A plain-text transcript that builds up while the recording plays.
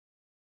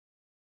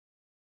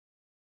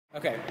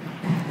Okay,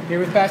 here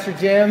with Pastor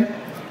Jim.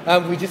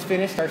 We just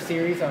finished our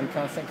series on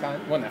constant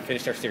contact. Well, not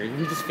finished our series.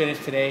 We just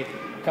finished today,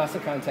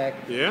 constant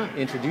contact. Yeah.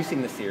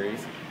 Introducing the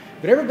series.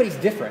 But everybody's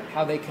different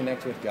how they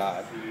connect with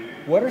God.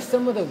 What are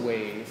some of the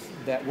ways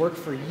that work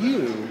for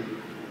you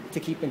to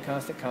keep in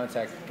constant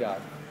contact with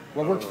God?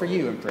 What works for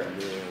you in prayer?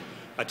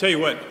 I tell you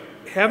what,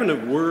 having a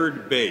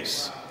word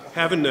base,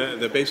 having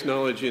the base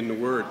knowledge in the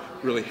Word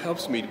really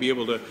helps me to be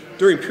able to,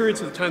 during periods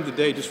of the time of the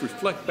day, just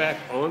reflect back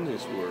on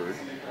His Word.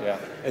 Yeah.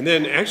 And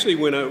then actually,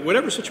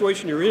 whatever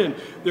situation you're in,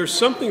 there's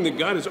something that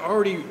God has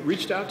already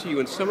reached out to you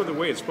in some other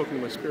way. It's spoken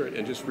to my spirit,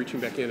 and just reaching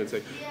back in and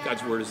say,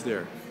 God's Word is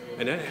there.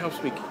 And that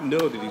helps me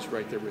know that He's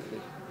right there with me.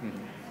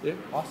 Mm-hmm. Yeah.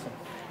 Awesome.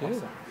 Yeah.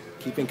 Awesome.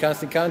 Keep in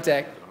constant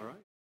contact.